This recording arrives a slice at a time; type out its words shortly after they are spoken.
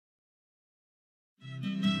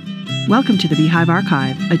Welcome to the Beehive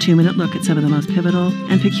Archive, a 2-minute look at some of the most pivotal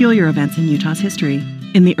and peculiar events in Utah's history.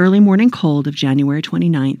 In the early morning cold of January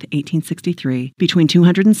 29, 1863, between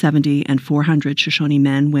 270 and 400 Shoshone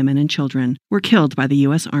men, women, and children were killed by the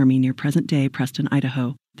U.S. Army near present-day Preston,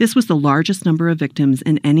 Idaho. This was the largest number of victims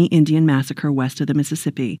in any Indian massacre west of the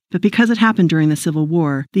Mississippi, but because it happened during the Civil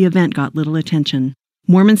War, the event got little attention.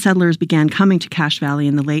 Mormon settlers began coming to Cache Valley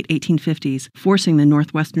in the late 1850s, forcing the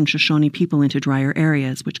Northwestern Shoshone people into drier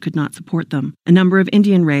areas which could not support them. A number of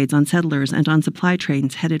Indian raids on settlers and on supply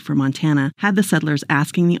trains headed for Montana had the settlers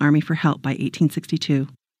asking the Army for help by 1862.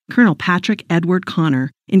 Colonel Patrick Edward Connor,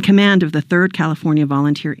 in command of the 3rd California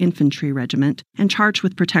Volunteer Infantry Regiment and charged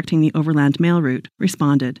with protecting the Overland Mail Route,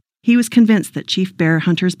 responded. He was convinced that Chief Bear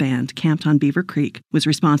Hunter's band, camped on Beaver Creek, was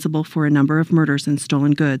responsible for a number of murders and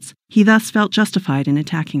stolen goods. He thus felt justified in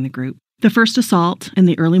attacking the group. The first assault, in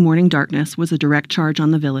the early morning darkness, was a direct charge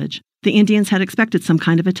on the village. The Indians had expected some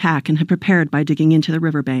kind of attack and had prepared by digging into the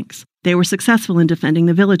riverbanks. They were successful in defending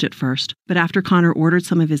the village at first, but after Connor ordered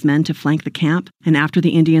some of his men to flank the camp, and after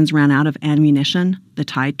the Indians ran out of ammunition, the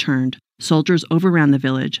tide turned. Soldiers overran the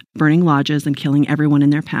village, burning lodges and killing everyone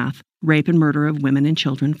in their path. Rape and murder of women and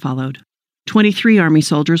children followed. 23 Army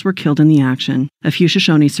soldiers were killed in the action. A few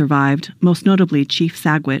Shoshone survived, most notably Chief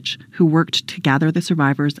Sagwitch, who worked to gather the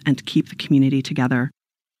survivors and keep the community together.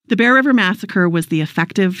 The Bear River Massacre was the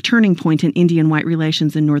effective turning point in Indian-white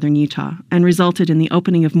relations in northern Utah and resulted in the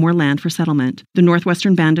opening of more land for settlement. The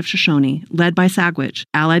Northwestern Band of Shoshone, led by Sagwitch,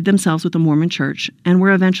 allied themselves with the Mormon Church and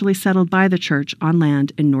were eventually settled by the church on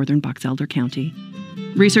land in northern Box Elder County.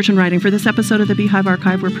 Research and writing for this episode of the Beehive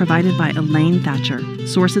Archive were provided by Elaine Thatcher.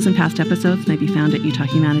 Sources and past episodes may be found at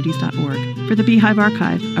utahhumanities.org. For the Beehive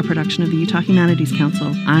Archive, a production of the Utah Humanities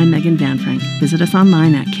Council, I'm Megan Van Frank. Visit us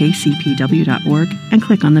online at kcpw.org and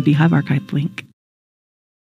click on the Beehive Archive link.